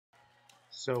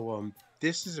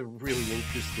This is a really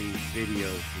interesting video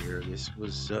here. This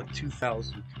was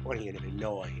 2020 in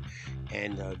Hanoi,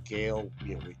 and Gail,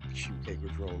 she would take her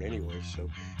drone anywhere, so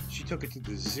she took it to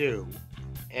the zoo.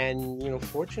 And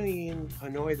fortunately in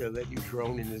Hanoi they let you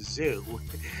drone in the zoo,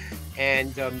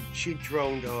 and she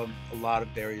droned a lot of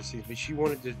various things, but she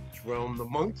wanted to drone the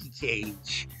monkey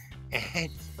cage, and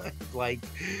like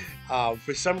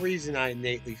for some reason I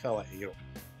innately felt like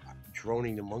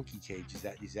droning the monkey cage,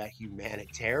 is that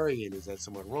humanitarian, is that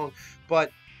somewhat wrong?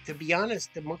 But to be honest,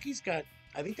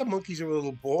 I think the monkeys are a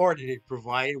little bored, and it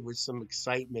provided with some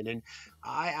excitement, and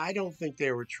I don't think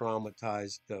they were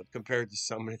traumatized compared to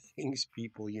some of the things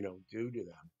people do to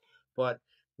them. But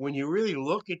when you really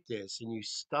look at this and you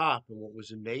stop, and what was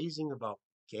amazing about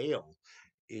Gail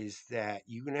is that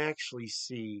you can actually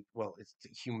see, well, it's the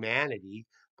humanity,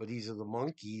 but these are the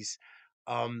monkeys.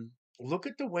 um Look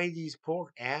at the way these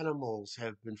poor animals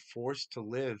have been forced to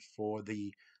live for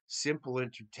the simple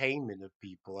entertainment of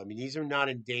people. I mean, these are not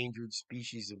endangered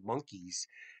species of monkeys,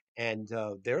 and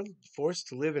they're forced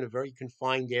to live in a very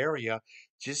confined area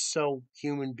just so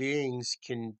human beings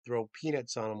can throw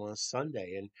peanuts on them on a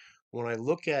Sunday. And when I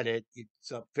look at it, it's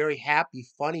a very happy,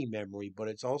 funny memory, but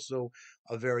it's also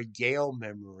a very Gail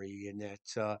memory in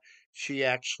that she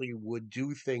actually would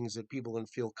do things that people didn't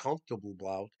feel comfortable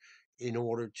about in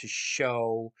order to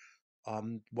show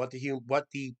what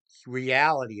the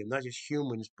reality of not just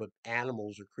humans but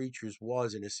animals or creatures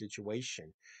was in a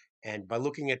situation. And by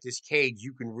looking at this cage,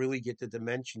 you can really get the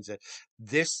dimensions that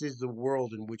this is the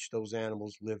world in which those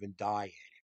animals live and die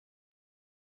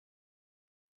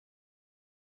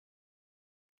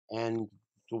in. And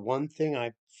the one thing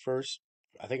I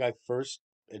think I first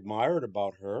admired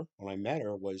about her when I met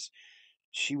her was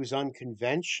she was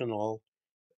unconventional,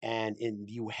 and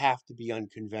you have to be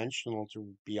unconventional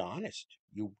to be honest.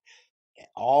 You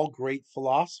All great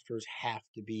philosophers have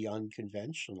to be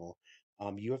unconventional.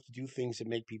 You have to do things that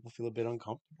make people feel a bit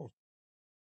uncomfortable.